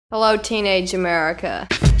Hello, teenage America.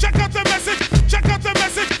 Check out the message, check out the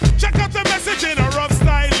message, check out the message in a rough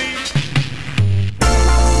styling.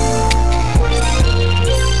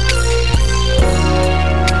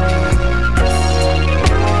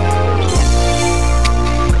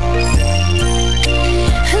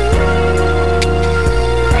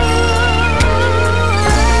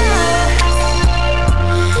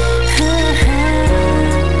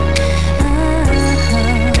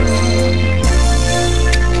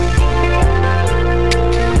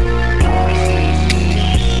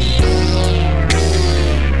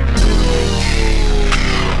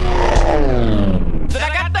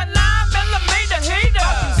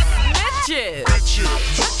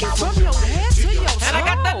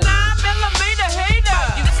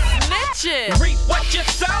 Reap what you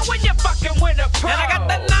sow when you're fucking with a pro. And I got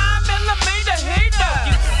the 9mm heater.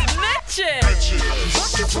 You snitching.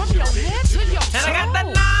 From your head to your toe. And I got the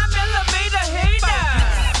 9mm heater.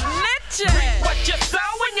 You snitching. Reap what you sow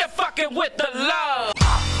when you're fucking with the law.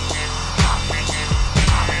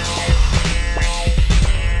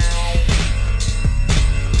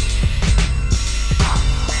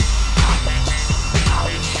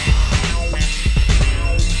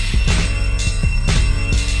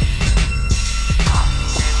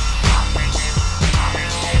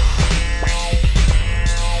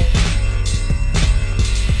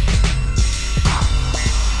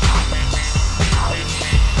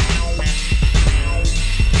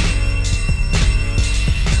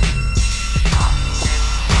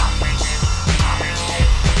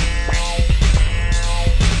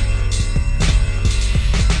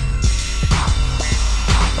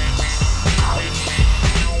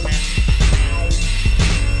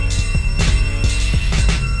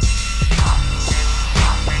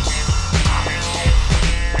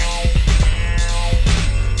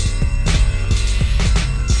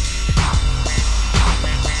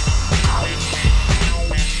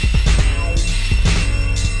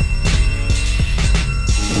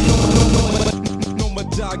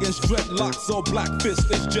 Dreadlocks or black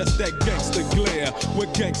fist, it's just that gangster glare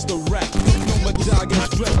with gangster rap. No medallions,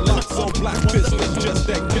 dreadlocks or black fist, it's just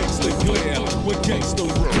that gangster glare with gangster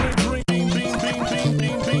rap.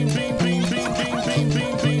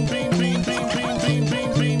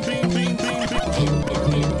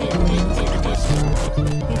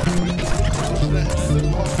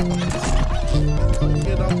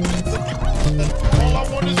 All I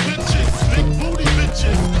want is bitches, big booty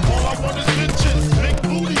bitches. All I want is bitches, big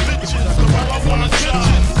booty bitches. All I want is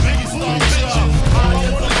bitches, big star bitches. All I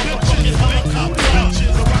want is bitches, helicopter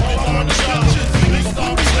bitches. All I want is bitches, big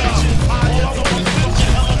star bitches. All I want is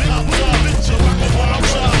bitches, helicopter bitches. All I want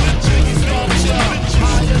is bitches, big star bitches.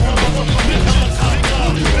 All I want is bitches,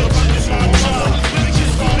 helicopter bitches. All I want is bitches,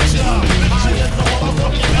 star bitches. All I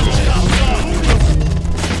want is helicopter.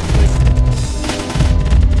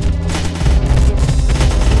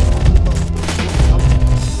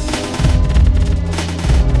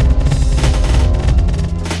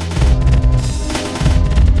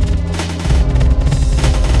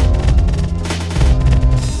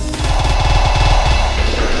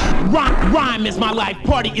 Rhyme is my life,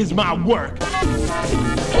 party is my work.